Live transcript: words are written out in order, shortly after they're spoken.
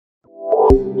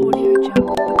Audio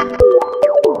Jungle.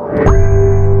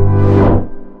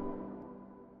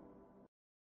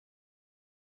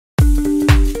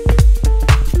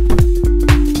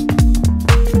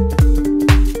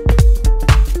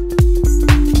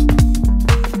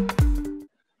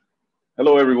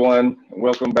 Hello, everyone.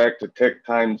 Welcome back to Tech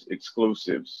Times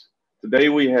Exclusives. Today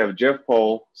we have Jeff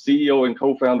Paul, CEO and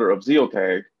co-founder of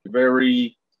ZIOTAG, a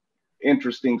very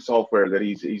interesting software that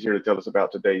he's here to tell us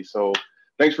about today. So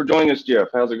thanks for joining us, Jeff.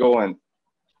 How's it going?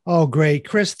 Oh, great.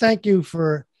 Chris, thank you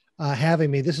for having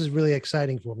me. This is really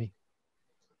exciting for me.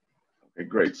 Okay,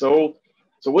 great. So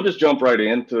we'll just jump right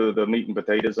into the meat and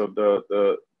potatoes of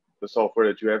the software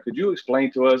that you have. Could you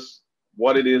explain to us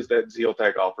what it is that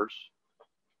ZIOTAG offers?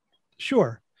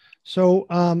 Sure. So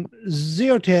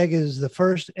ZIOTAG is the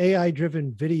first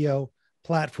AI-driven video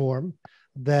platform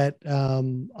that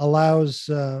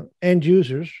allows end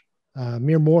users,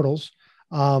 mere mortals,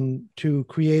 to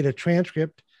create a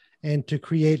transcript and to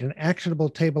create an actionable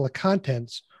table of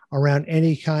contents around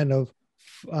any kind of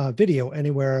video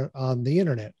anywhere on the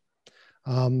internet.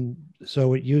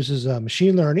 So it uses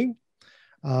machine learning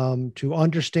to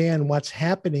understand what's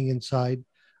happening inside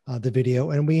the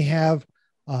video. And we have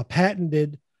a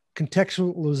patented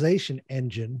contextualization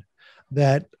engine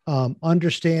that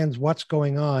understands what's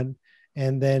going on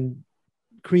and then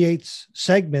creates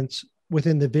segments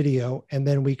within the video. And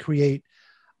then we create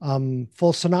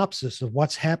full synopsis of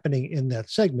what's happening in that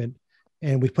segment.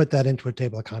 And we put that into a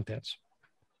table of contents.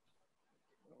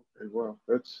 Okay, well,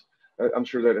 I'm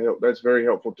sure that's very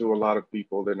helpful to a lot of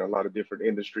people in a lot of different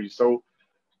industries. So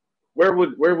where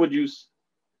would you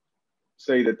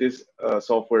say that this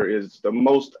software is the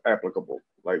most applicable?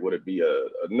 Like, would it be a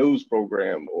news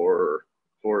program or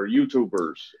for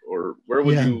YouTubers, or where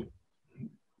would you?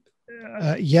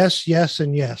 Yes, yes,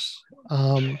 and yes.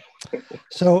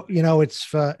 So,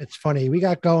 it's funny. We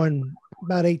got going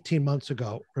about 18 months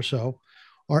ago or so.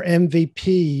 Our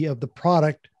MVP of the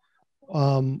product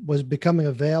was becoming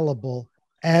available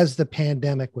as the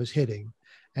pandemic was hitting,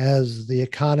 as the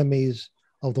economies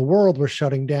of the world were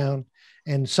shutting down.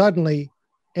 And suddenly,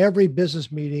 every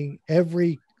business meeting,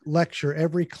 every lecture,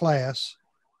 every class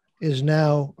is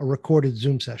now a recorded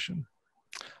Zoom session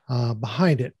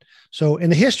behind it. So in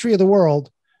the history of the world,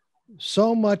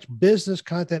 so much business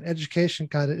content, education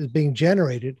content is being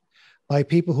generated by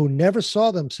people who never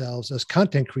saw themselves as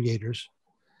content creators.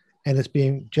 And it's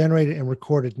being generated and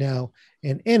recorded now.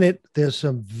 And in it, there's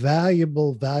some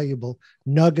valuable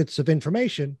nuggets of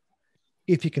information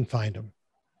if you can find them.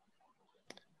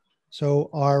 So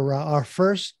our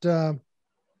first early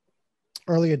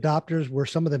adopters were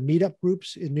some of the meetup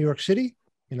groups in New York City.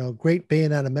 Great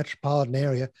being out of metropolitan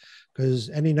area, because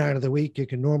any night of the week you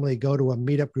can normally go to a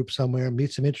meetup group somewhere and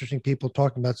meet some interesting people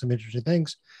talking about some interesting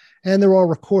things, and they're all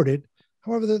recorded.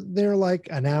 However, they're like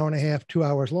an hour and a half, 2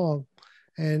 hours long,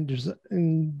 and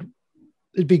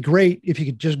it'd be great if you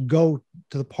could just go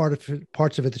to the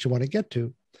parts of it that you want to get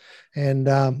to, and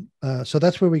so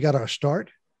that's where we got our start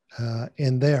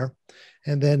in there,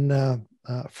 and then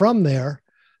from there,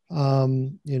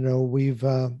 we've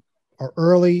our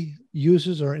early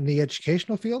users are in the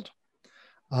educational field.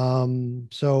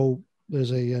 So there's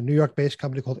a New York-based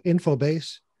company called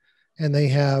Infobase, and they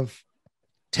have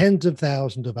tens of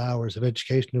thousands of hours of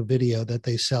educational video that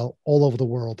they sell all over the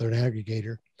world. They're an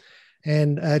aggregator.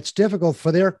 And it's difficult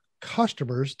for their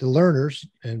customers, the learners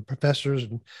and professors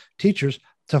and teachers,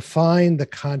 to find the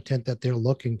content that they're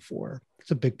looking for. It's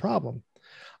a big problem.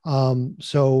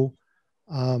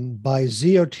 By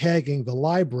geotagging the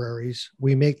libraries,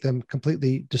 we make them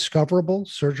completely discoverable,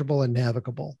 searchable, and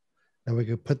navigable. And we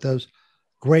can put those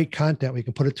great content, we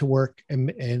can put it to work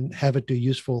and have it do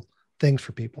useful things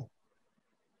for people.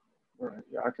 All right.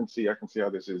 Yeah, I can see how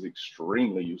this is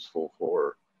extremely useful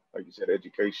for, like you said,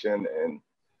 education. And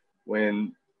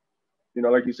when,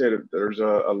 like you said, if there's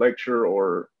a lecture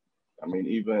or,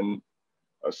 even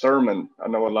a sermon. I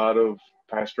know a lot of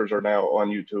pastors are now on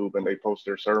YouTube and they post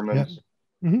their sermons. Yes.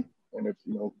 Mm-hmm. And if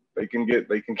they can get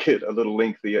a little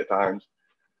lengthy at times.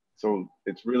 So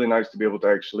it's really nice to be able to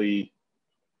actually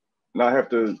not have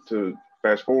to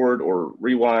fast forward or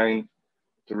rewind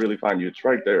to really find you. It's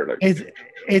right there.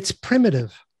 It's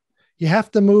primitive. You have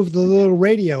to move the little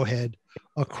radio head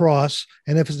across,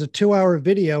 and if it's a 2-hour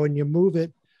video and you move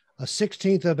it a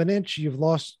 16th of an inch, you've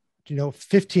lost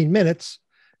 15 minutes,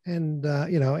 and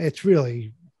it's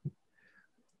really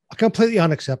completely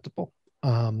unacceptable.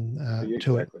 Exactly.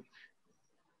 To it.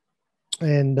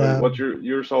 And what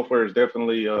your software is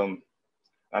definitely,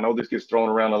 I know this gets thrown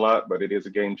around a lot, but it is a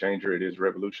game changer. It is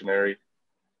revolutionary.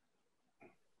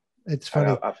 It's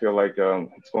funny. I feel like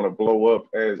it's going to blow up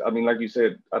like you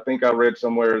said. I think I read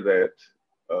somewhere that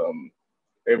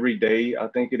every day, I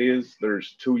think it is,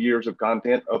 there's 2 years of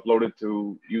content uploaded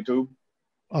to YouTube.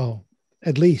 Oh,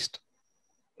 at least.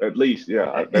 At least, yeah.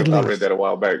 At I read least. that a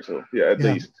while back. So yeah, at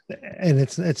Yeah. least. And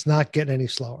it's not getting any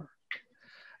slower.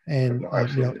 And No,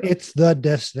 absolutely not. it's the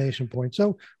destination point.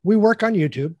 So we work on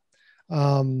YouTube.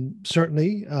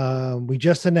 Certainly, we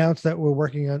just announced that we're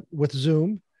working with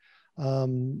Zoom.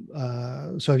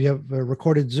 So if you have a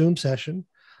recorded Zoom session,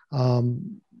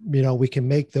 we can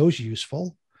make those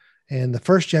useful. And the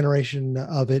first generation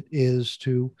of it is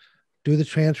to do the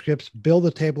transcripts, build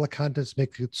a table of contents,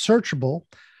 make it searchable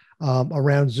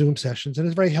around Zoom sessions. And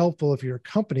it's very helpful if you're a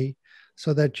company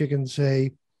so that you can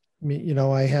say,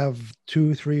 I have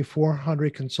 200, 300,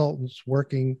 400 consultants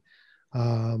working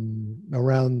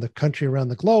around the country, around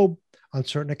the globe on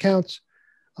certain accounts.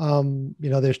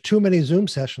 There's too many Zoom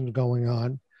sessions going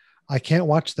on. I can't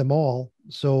watch them all.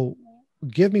 So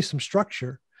give me some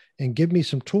structure and give me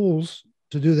some tools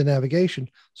to do the navigation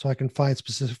so I can find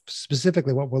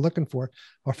specifically what we're looking for.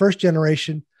 Our first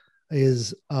generation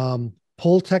is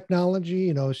pull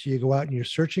technology, so you go out and you're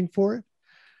searching for it.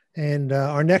 And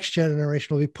our next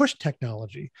generation will be push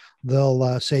technology.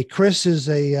 They'll say, Chris is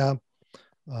a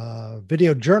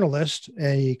video journalist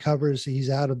and he's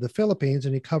out of the Philippines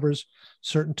and he covers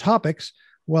certain topics.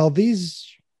 Well, these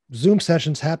Zoom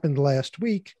sessions happened last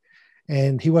week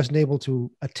and he wasn't able to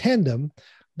attend them,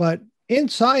 but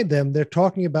inside them, they're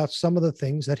talking about some of the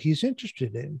things that he's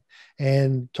interested in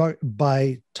and talk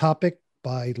by topic,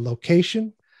 by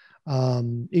location,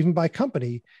 even by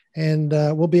company. And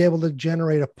we'll be able to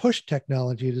generate a push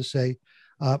technology to say,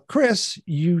 Chris,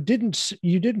 you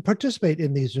didn't participate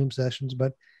in these Zoom sessions,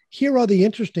 but here are the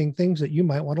interesting things that you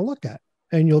might want to look at.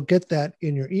 And you'll get that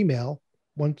in your email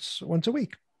once a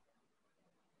week.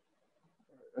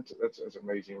 That's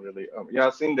amazing, really. Yeah,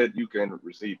 I've seen that you can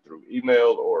receive through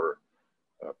email or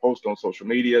post on social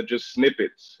media, just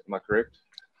snippets. Am I correct?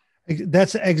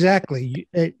 That's exactly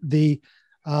the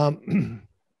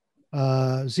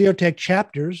ZIOTAG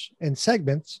chapters and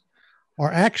segments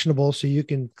are actionable, so you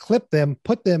can clip them,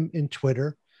 put them in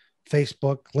Twitter,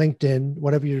 Facebook, LinkedIn,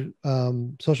 whatever your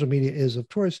social media is of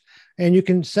choice, and you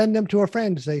can send them to a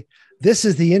friend to say, this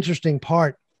is the interesting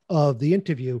part of the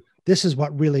interview. This is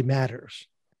what really matters.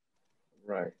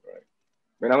 Right.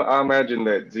 I mean, I imagine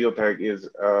that ZIOTAG is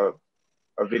a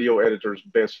video editor's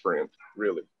best friend,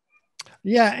 really.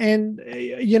 Yeah, and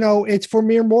it's for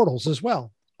mere mortals as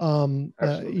well. So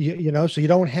you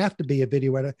don't have to be a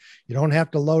video editor. You don't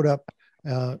have to load up,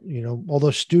 all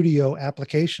those studio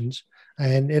applications,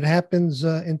 and it happens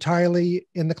entirely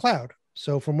in the cloud.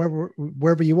 So from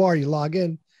wherever you are, you log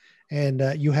in, and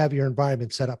you have your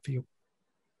environment set up for you.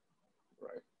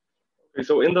 Right. Okay.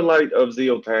 So in the light of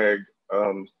ZIOTAG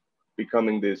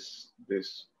becoming this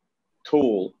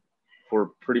tool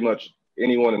for pretty much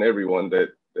anyone and everyone that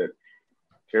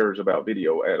cares about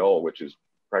video at all, which is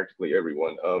practically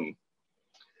everyone.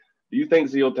 Do you think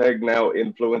ZIOTAG now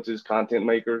influences content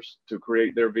makers to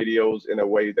create their videos in a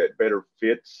way that better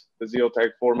fits the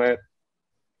ZIOTAG format?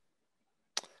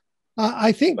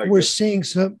 I think we're seeing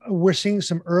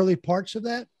some early parts of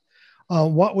that.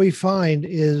 What we find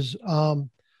is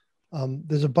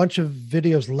there's a bunch of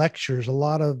videos, lectures. A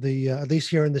lot of the, at least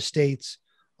here in the States,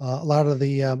 a lot of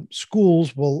the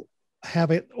schools will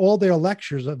have all their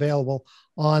lectures available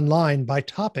online by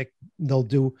topic. They'll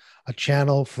do a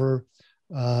channel for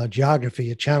geography,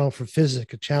 a channel for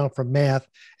physics, a channel for math,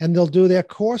 and they'll do their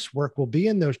coursework will be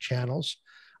in those channels,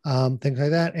 things like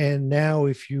that. And now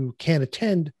if you can't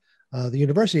attend the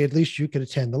university, at least you can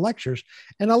attend the lectures.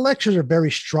 And the lectures are very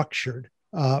structured,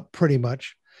 pretty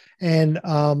much. And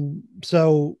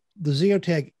so the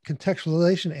ZIOTAG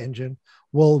contextualization engine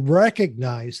will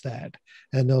recognize that,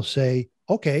 and they'll say,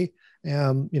 okay,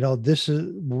 this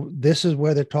is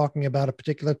where they're talking about a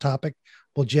particular topic.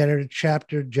 We'll generate a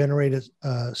chapter, generate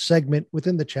a segment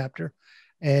within the chapter,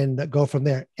 and go from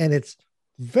there. And it's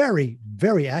very,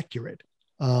 very accurate.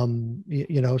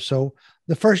 So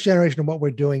the first generation of what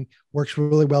we're doing works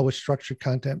really well with structured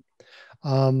content.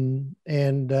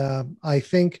 I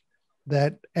think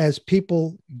that as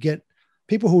people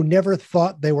who never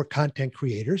thought they were content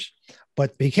creators,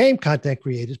 but became content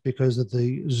creators because of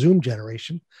the Zoom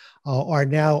generation, are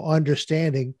now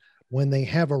understanding when they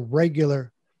have a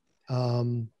regular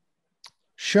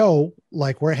show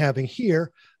like we're having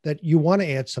here, that you want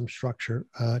to add some structure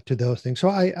to those things. So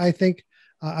I think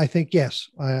yes,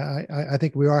 I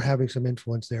think we are having some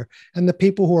influence there. And the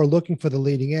people who are looking for the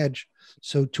leading edge,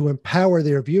 so to empower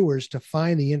their viewers to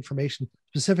find the information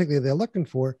specifically they're looking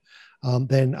for,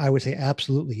 then I would say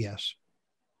absolutely yes.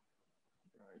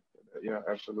 Yeah,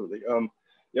 absolutely.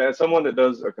 Yeah, as someone that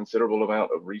does a considerable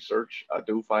amount of research, I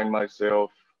do find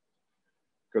myself,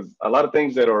 because a lot of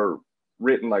things that are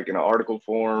written like in an article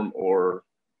form or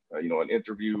an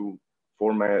interview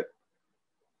format,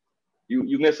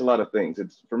 you miss a lot of things.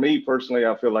 It's for me personally,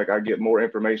 I feel like I get more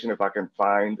information if I can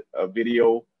find a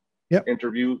video Yep.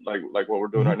 interview like what we're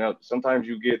doing Mm-hmm. right now. Sometimes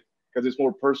you get, because it's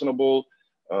more personable,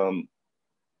 um,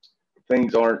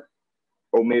 things aren't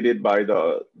omitted by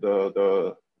the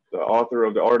author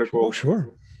of the Oh, article,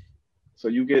 sure. so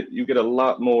you get a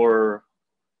lot more,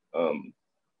 um,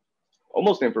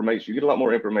 almost information. You get a lot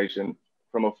more information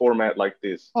from a format like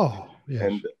this. Oh, yes.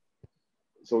 And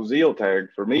so ZIOTAG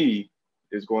for me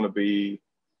is going to be,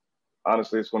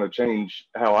 honestly, it's going to change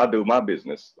how I do my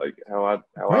business, like how I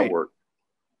Great. work.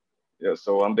 Yeah,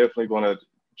 so I'm definitely going to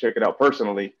check it out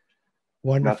personally, and I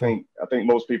Wonderful. think I think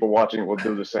most people watching will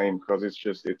do the same because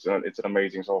it's an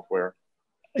amazing software.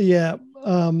 Yeah.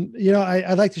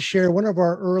 I'd like to share one of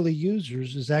our early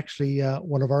users is actually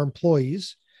one of our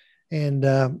employees.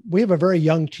 And we have a very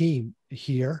young team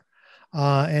here.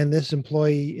 And this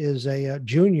employee is a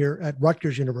junior at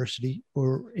Rutgers University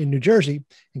or in New Jersey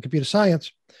in computer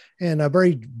science, and a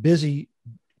very busy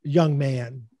young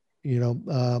man,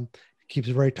 keeps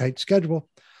a very tight schedule.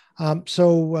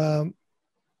 So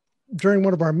during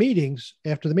one of our meetings,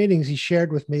 after the meetings, he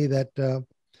shared with me that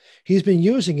he's been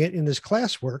using it in his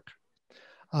classwork.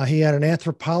 He had an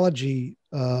anthropology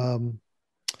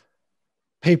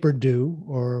paper due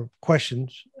or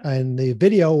questions, and the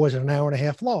video was an hour and a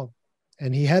half long.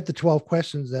 And he had the 12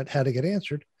 questions that had to get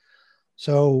answered.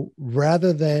 So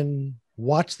rather than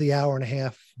watch the hour and a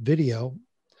half video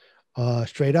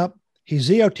straight up, he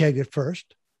geotagged it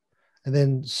first and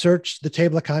then searched the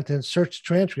table of contents, searched the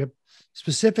transcript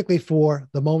specifically for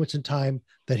the moments in time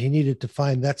that he needed to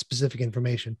find that specific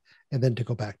information and then to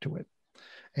go back to it.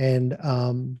 And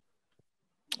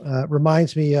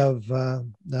reminds me of,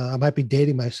 I might be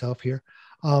dating myself here,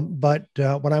 but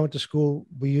when I went to school,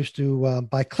 we used to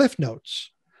buy Cliff Notes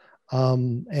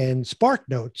and Spark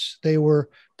Notes. They were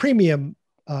premium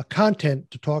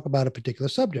content to talk about a particular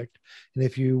subject. And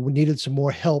if you needed some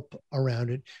more help around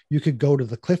it, you could go to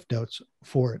the Cliff Notes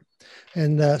for it.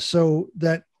 And so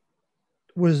that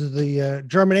was the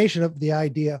germination of the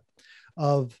idea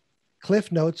of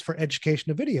Cliff Notes for education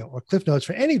of video or Cliff Notes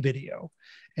for any video.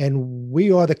 And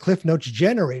we are the Cliff Notes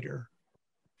generator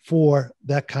for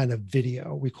that kind of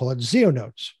video. We call it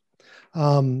ZioNotes.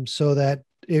 So that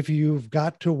if you've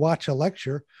got to watch a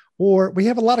lecture, or we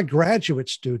have a lot of graduate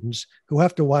students who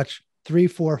have to watch 3,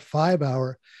 4, 5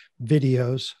 hour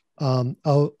videos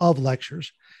of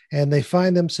lectures, and they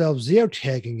find themselves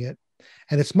geotagging it,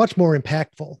 and it's much more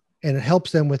impactful, and it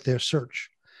helps them with their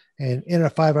search. And in a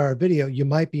 5 hour video, you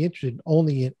might be interested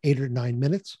only in 8 or 9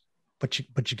 minutes, but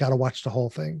you got to watch the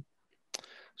whole thing.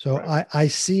 So right. I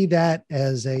see that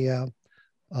as a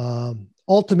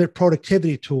ultimate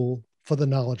productivity tool for the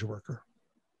knowledge worker.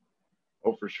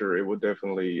 Oh, for sure. It would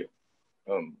definitely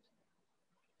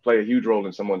play a huge role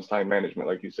in someone's time management.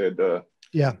 Like you said,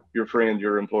 yeah, your friend,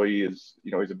 your employee is,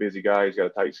 he's a busy guy. He's got a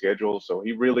tight schedule. So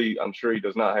he really, I'm sure he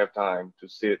does not have time to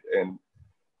sit and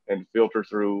filter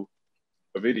through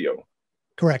a video.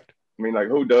 Correct. I mean, like,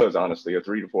 who does, honestly, a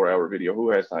 3 to 4 hour video?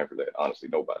 Who has time for that? Honestly,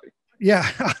 nobody. Yeah,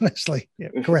 honestly. Yeah,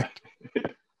 correct.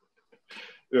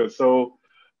 Yeah. So,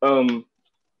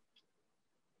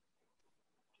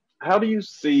 how do you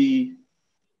see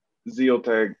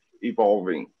ZIOTAG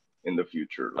evolving in the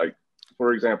future? Like,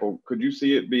 for example, could you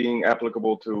see it being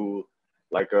applicable to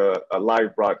like a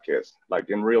live broadcast, like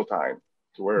in real time,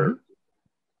 to where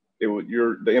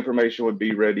the information would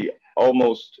be ready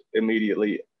almost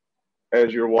immediately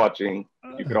as you're watching?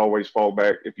 You could always fall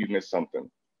back if you miss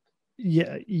something.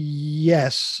 Yeah.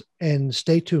 Yes. And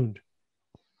stay tuned.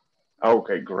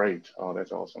 Okay, great. Oh,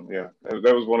 that's awesome. Yeah.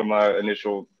 That was one of my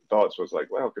initial thoughts, was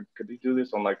like, wow, could he do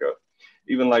this on like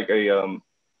even like a,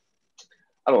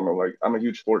 I don't know, like I'm a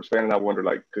huge sports fan, and I wonder,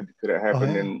 like, could it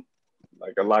happen in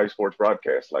like a live sports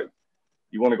broadcast? Like,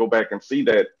 you want to go back and see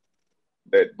that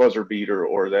buzzer beater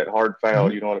or that hard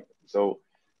foul, so,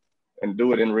 and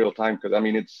do it in real time. Cause I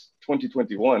mean, it's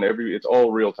 2021, it's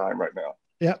all real time right now.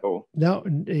 Yeah. So, no.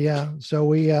 Yeah. So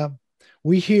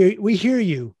we hear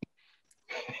you.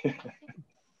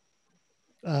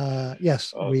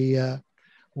 Yes, we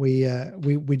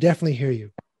definitely hear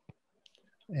you.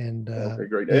 And okay,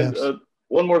 great. Yes. And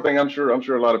one more thing, I'm sure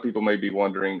a lot of people may be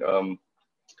wondering,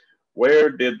 where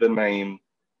did the name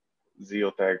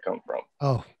ZIOTAG come from?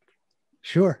 Oh,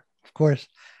 sure, of course.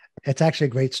 It's actually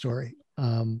a great story.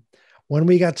 When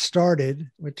we got started,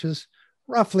 which is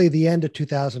roughly the end of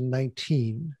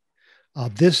 2019,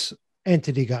 this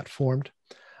entity got formed.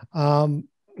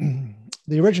 The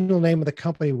the original name of the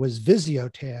company was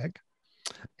ZIOTAG,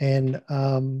 and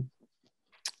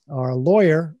our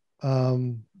lawyer,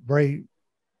 very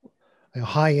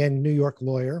high-end New York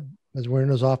lawyer, as we're in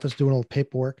his office doing all the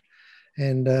paperwork,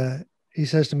 and he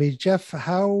says to me, "Jeff,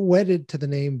 how wedded to the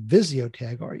name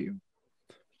ZIOTAG are you?"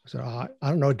 So I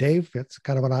don't know, Dave. It's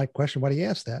kind of an odd question. Why do you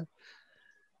ask that?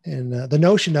 And the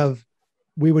notion of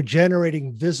we were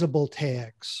generating visible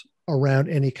tags around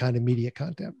any kind of media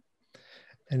content.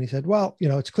 And he said, "Well,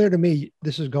 it's clear to me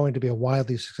this is going to be a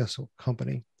wildly successful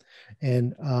company."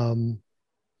 And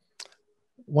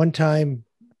one time,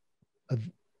 a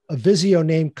Vizio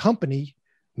named company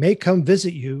may come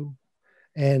visit you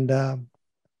and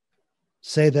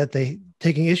say that they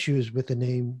taking issues with the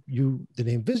name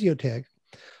ZIOTAG.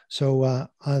 So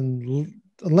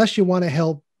unless you want to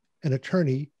help an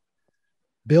attorney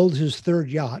build his third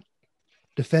yacht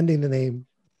defending the name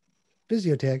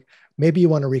ZIOTAG, maybe you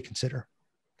want to reconsider.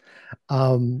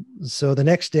 So the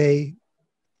next day,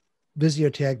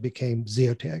 ZIOTAG became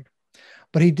ZIOTAG.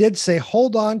 But he did say,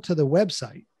 hold on to the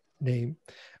website name,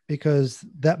 because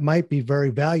that might be very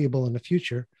valuable in the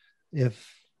future if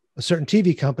a certain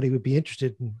TV company would be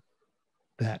interested in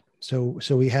that. So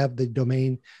we have the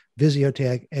domain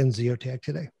ZIOTAG and ZIOTAG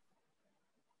today.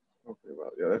 Okay,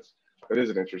 well, yeah, that is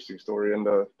an interesting story, and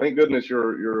thank goodness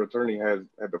your attorney had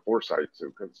the foresight to,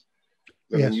 because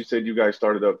I mean, you said you guys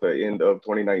started up the end of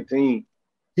 2019.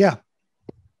 Yeah,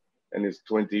 and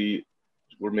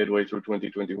we're midway through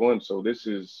 2021. So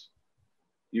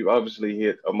you obviously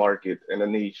hit a market and a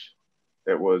niche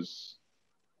that was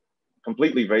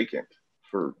completely vacant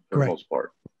for the most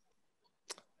part.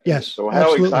 Yes. So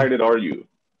how excited are you?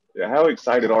 Yeah, how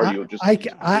excited are you?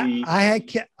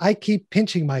 I keep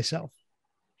pinching myself.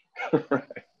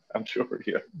 Right. I'm sure.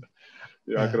 Yeah.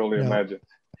 I can only imagine.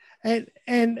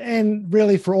 And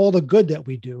really for all the good that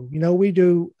we do, we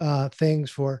do things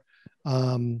for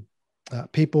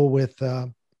people with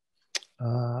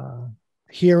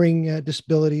hearing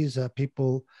disabilities,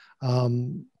 people.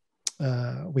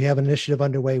 We have an initiative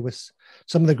underway with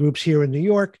some of the groups here in New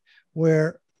York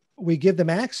where we give them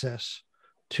access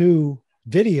to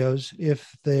videos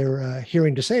if they're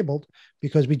hearing disabled,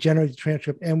 because we generate the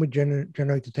transcript and we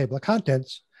generate the table of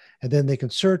contents, and then they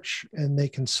can search and they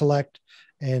can select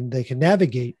and they can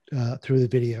navigate through the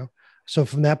video. So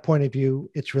from that point of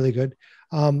view, it's really good.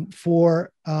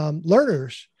 For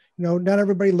learners, not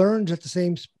everybody learns at the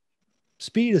same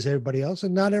speed as everybody else,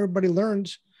 and not everybody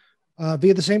learns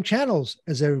via the same channels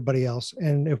as everybody else.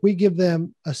 And if we give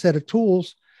them a set of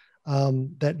tools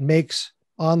that makes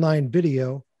online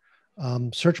video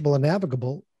searchable and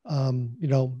navigable,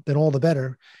 then all the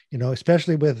better,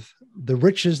 especially with the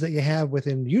riches that you have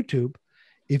within YouTube.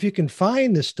 If you can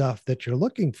find the stuff that you're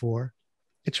looking for,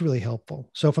 it's really helpful.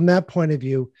 So from that point of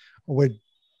view, we're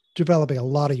developing a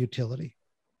lot of utility.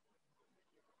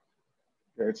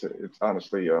 It's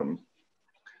honestly,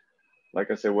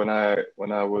 like I said, when I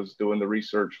was doing the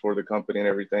research for the company and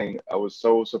everything, I was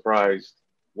so surprised.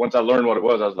 Once I learned what it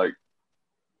was, I was like,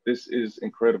 this is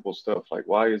incredible stuff. Like,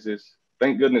 why is this?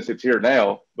 Thank goodness it's here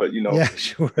now, but yeah,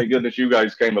 sure. Thank goodness you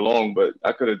guys came along, but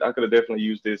I could have definitely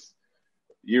used this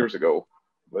years ago,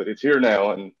 but it's here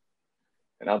now, and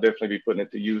I'll definitely be putting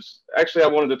it to use. Actually, I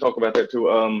wanted to talk about that too.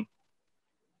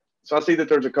 So I see that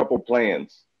there's a couple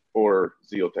plans for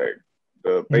ZIOTAG,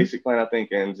 the basic plan, I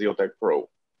think, and ZIOTAG Pro.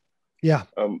 Yeah.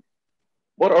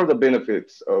 What are the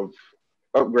benefits of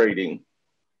upgrading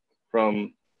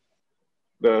from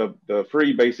the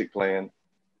free basic plan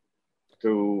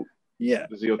to the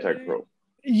ZIOTAG Pro?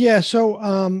 Yeah. So,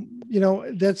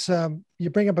 that's, you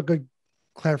bring up a good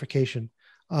clarification.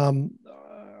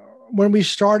 When we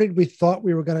started, we thought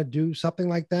we were going to do something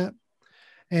like that.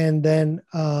 And then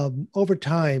over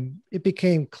time, it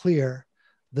became clear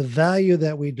the value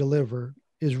that we deliver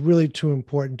is really too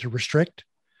important to restrict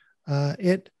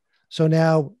it. So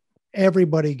now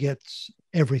everybody gets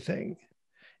everything.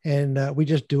 And we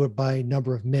just do it by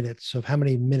number of minutes of how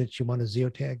many minutes you want to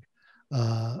ZIOTAG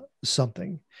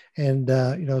something. And,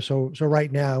 so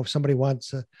right now, if somebody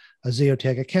wants a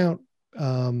ZIOTAG account,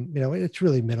 it's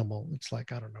really minimal. It's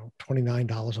like, I don't know,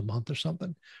 $29 a month or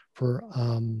something for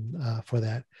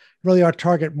that. Really, our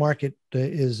target market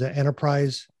is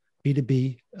enterprise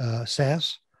B2B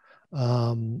SaaS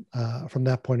from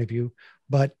that point of view.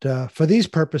 But for these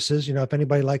purposes, if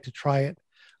anybody like to try it,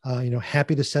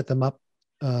 happy to set them up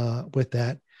with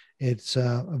that. It's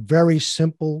a very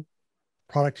simple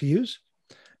product to use,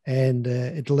 and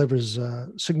it delivers a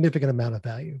significant amount of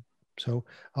value. So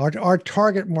our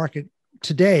target market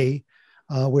today,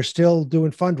 we're still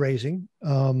doing fundraising.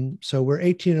 So we're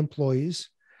 18 employees,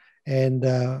 And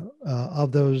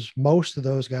of those, most of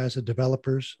those guys are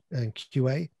developers and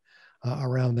QA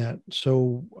around that.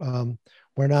 So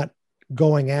we're not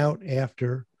going out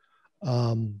after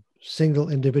single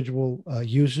individual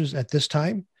users at this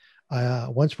time.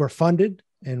 Once we're funded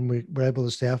and we're able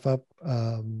to staff up,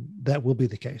 that will be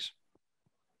the case.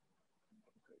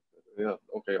 Yeah.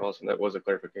 Okay. Awesome. That was a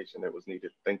clarification that was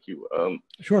needed. Thank you.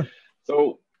 Sure.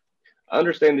 So I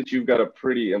understand that you've got a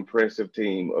pretty impressive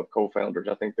team of co-founders.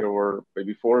 I think there were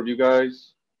maybe 4 of you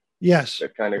guys. Yes.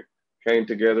 That kind of came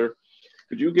together.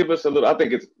 Could you give us a little, I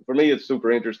think it's, for me, it's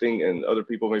super interesting and other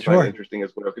people may find it interesting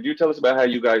as well. Could you tell us about how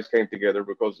you guys came together?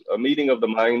 Because a meeting of the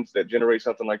minds that generates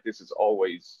something like this is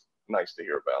always nice to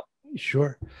hear about.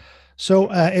 Sure. So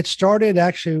it started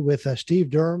actually with Steve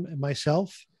Durham and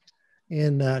myself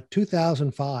in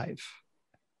 2005.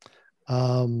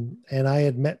 And I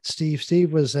had met Steve.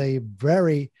 Steve was a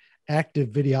very active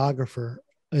videographer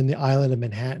in the island of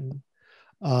Manhattan,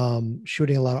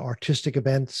 shooting a lot of artistic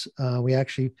events. We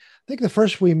actually, I think the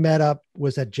first we met up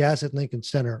was at Jazz at Lincoln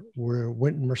Center, where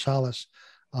Wynton Marsalis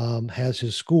has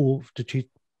his school to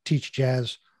teach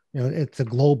jazz. You know, it's a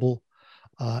global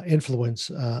influence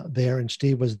there, and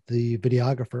Steve was the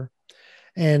videographer.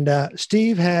 And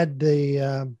Steve had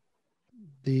the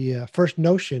first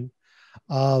notion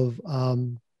of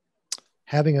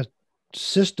having a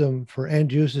system for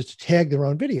end users to tag their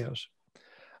own videos.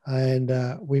 And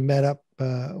we met up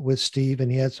with Steve,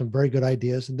 and he had some very good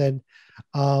ideas. And then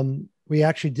we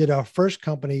actually did our first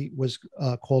company was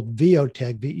called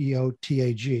VIOTAG,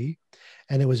 VEOTAG,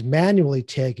 and it was manually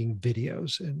tagging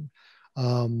videos. And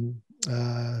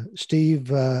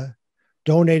Steve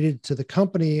donated to the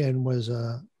company and was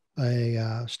a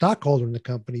stockholder in the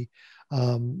company.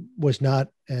 Was not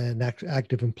an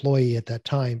active employee at that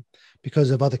time because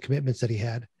of other commitments that he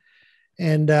had.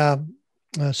 And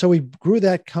so we grew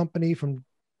that company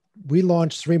we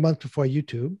launched 3 months before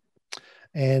YouTube.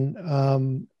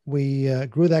 And we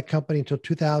grew that company until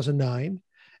 2009.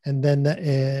 And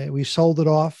then we sold it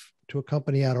off to a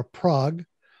company out of Prague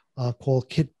called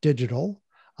Kit Digital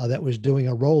that was doing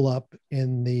a roll-up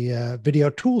in the video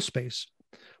tool space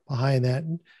behind that.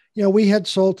 And, you know, we had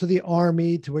sold to the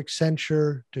Army, to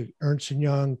Accenture, to Ernst &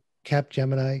 Young,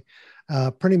 Capgemini,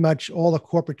 pretty much all the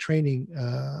corporate training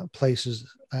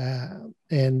places.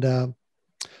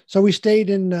 So I stayed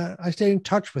in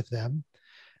touch with them.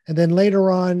 And then later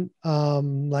on,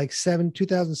 like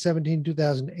 2017,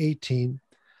 2018,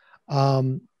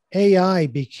 AI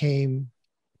became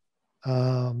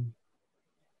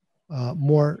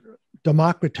more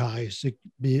democratized.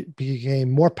 It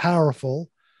became more powerful,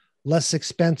 less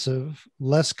expensive,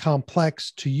 less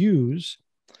complex to use.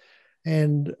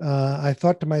 And I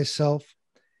thought to myself,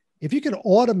 if you could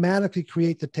automatically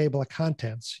create the table of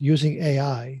contents using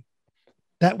AI,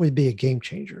 that would be a game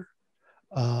changer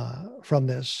from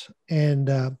this.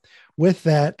 And with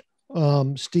that,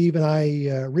 Steve and I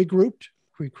regrouped.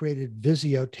 We created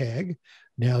VisioTag,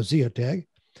 now ZIOTAG.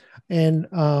 And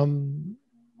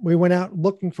we went out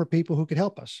looking for people who could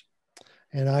help us.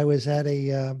 And I was at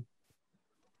a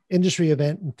industry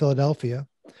event in Philadelphia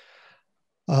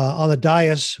on the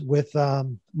dais with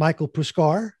Michael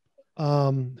Puskar,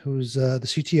 who's the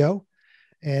CTO.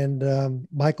 And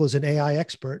Michael is an AI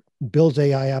expert, builds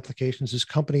AI applications. His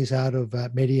company's out of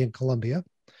Medellin, Colombia.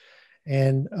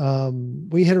 And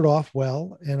we hit it off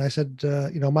well. And I said,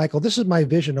 Michael, this is my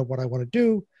vision of what I want to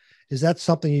do. Is that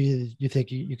something you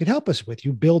think you could help us with?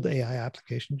 You build AI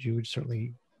applications, you would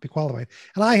certainly be qualified.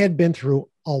 And I had been through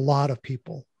a lot of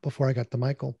people before I got to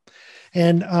Michael.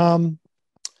 And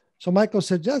so Michael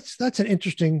said, that's an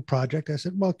interesting project. I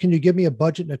said, well, can you give me a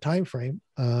budget and a time frame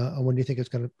on when you think it's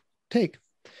going to take?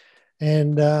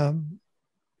 And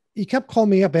he kept calling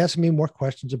me up, asking me more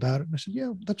questions about it. And I said,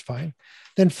 yeah, that's fine.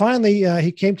 Then finally,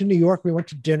 he came to New York. We went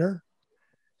to dinner.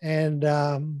 And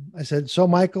I said, so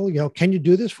Michael, can you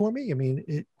do this for me? I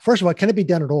mean, first of all, can it be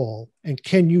done at all? And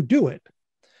can you do it?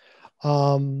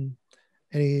 And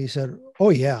he said,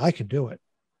 oh yeah, I can do it.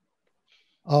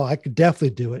 Oh, I could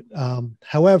definitely do it.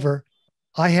 However,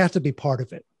 I have to be part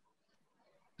of it.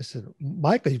 I said,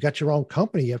 Michael, you've got your own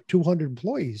company. You have 200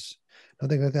 employees,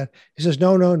 nothing like that. He says,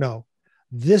 no.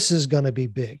 This is going to be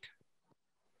big.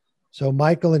 So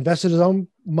Michael invested his own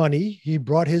money. He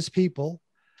brought his people.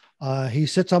 He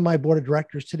sits on my board of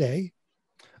directors today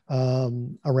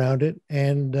around it.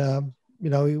 And,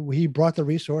 he brought the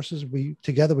resources. We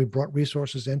brought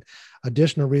resources in,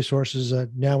 additional resources.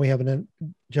 Now we have a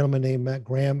gentleman named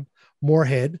Graham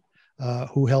Moorhead,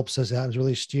 who helps us out, is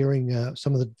really steering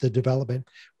some of the development.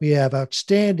 We have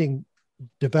outstanding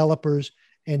developers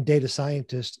and data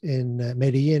scientists in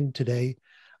Medellin today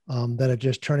that are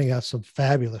just turning out some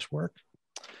fabulous work.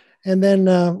 And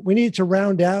then we needed to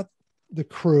round out the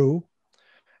crew.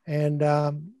 And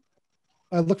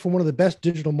I looked for one of the best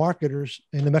digital marketers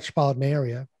in the metropolitan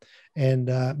area and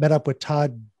met up with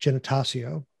Todd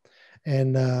Genetasio.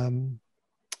 And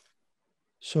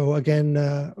so again,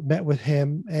 met with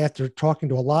him after talking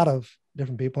to a lot of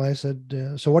different people. I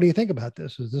said, so what do you think about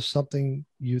this? Is this something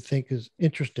you think is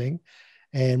interesting?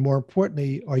 And more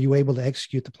importantly, are you able to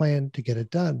execute the plan to get it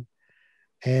done?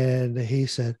 And he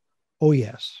said, oh,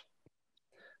 yes.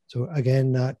 So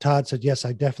again, Todd said, yes,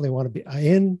 I definitely want to be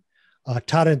in.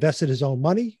 Todd invested his own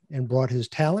money and brought his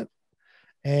talent.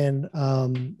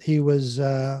 And he was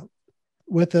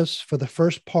with us for the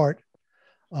first part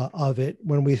of it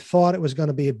when we thought it was going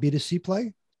to be a B2C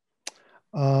play.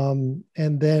 And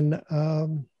then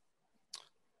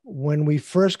when we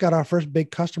first got our first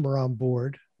big customer on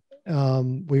board,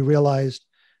 we realized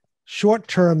short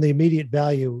term, the immediate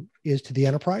value is to the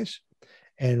enterprise.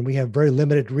 And we have very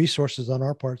limited resources on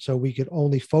our part, so we could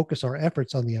only focus our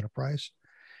efforts on the enterprise.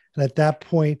 And at that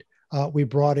point, we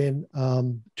brought in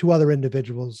two other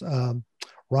individuals,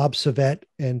 Rob Savette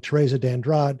and Teresa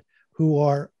Dandrade, who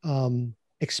are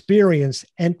experienced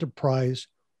enterprise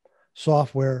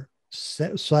software,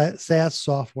 SaaS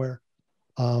software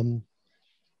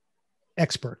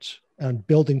experts on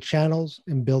building channels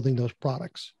and building those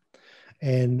products.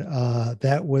 And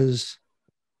that was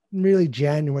really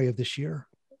January of this year,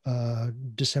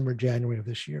 December, January of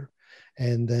this year.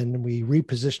 And then we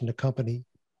repositioned the company.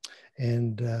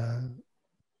 And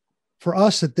for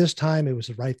us at this time, it was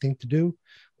the right thing to do.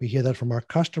 We hear that from our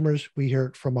customers. We hear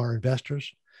it from our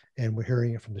investors, and we're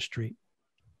hearing it from the street.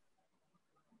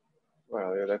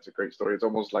 Wow, yeah, that's a great story. It's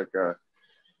almost like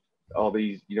all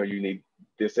these, you need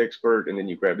this expert and then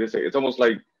you grab this. It's almost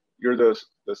like you're the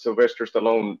Sylvester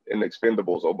Stallone in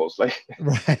Expendables, almost like.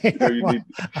 Right.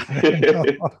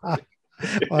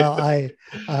 Well, I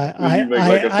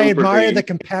admire the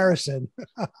comparison.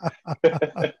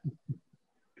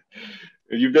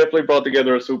 You've definitely brought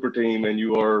together a super team, and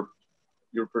you're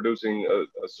producing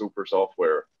a super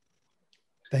software.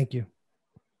 Thank you.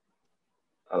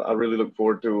 I really look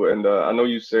forward to it. And I know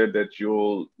you said that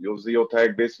you'll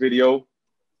ZIOTAG this video.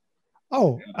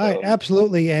 Oh,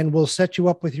 absolutely. And we'll set you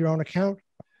up with your own account,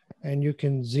 and you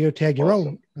can ZIOTAG your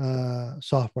own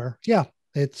software. Yeah,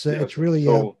 it's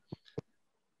really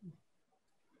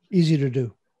easy to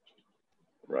do.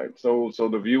 Right. So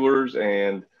the viewers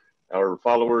and our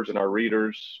followers and our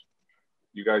readers,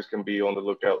 you guys can be on the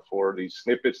lookout for these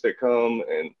snippets that come,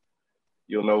 and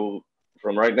you'll know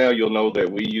from right now, you'll know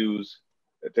that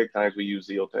at Tech Times we use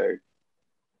ZIOTAG.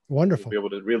 Wonderful. You'll be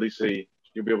able to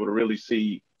really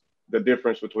see the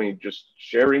difference between just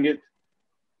sharing it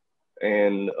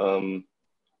and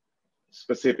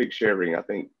specific sharing, I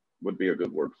think would be a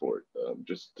good word for it.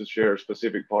 Just to share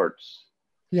specific parts,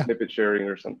 snippet sharing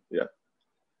or something. Yeah.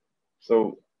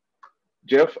 So,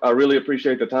 Jeff, I really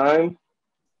appreciate the time.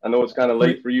 I know it's kind of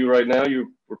late for you right now.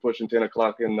 We're pushing 10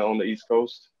 o'clock on the East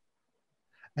Coast.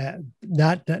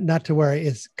 Not to worry.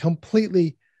 It's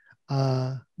completely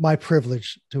my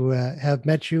privilege to have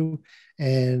met you,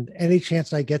 and any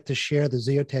chance I get to share the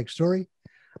ZIOTAG story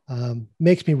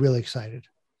makes me really excited.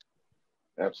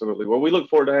 Absolutely. Well, we look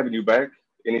forward to having you back.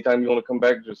 Anytime you want to come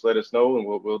back, just let us know, and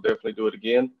we'll definitely do it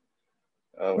again.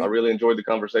 I really enjoyed the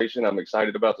conversation. I'm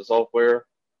excited about the software.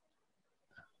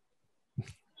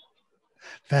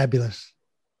 Fabulous.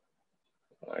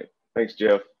 All right. Thanks,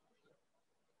 Jeff.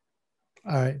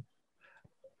 All right.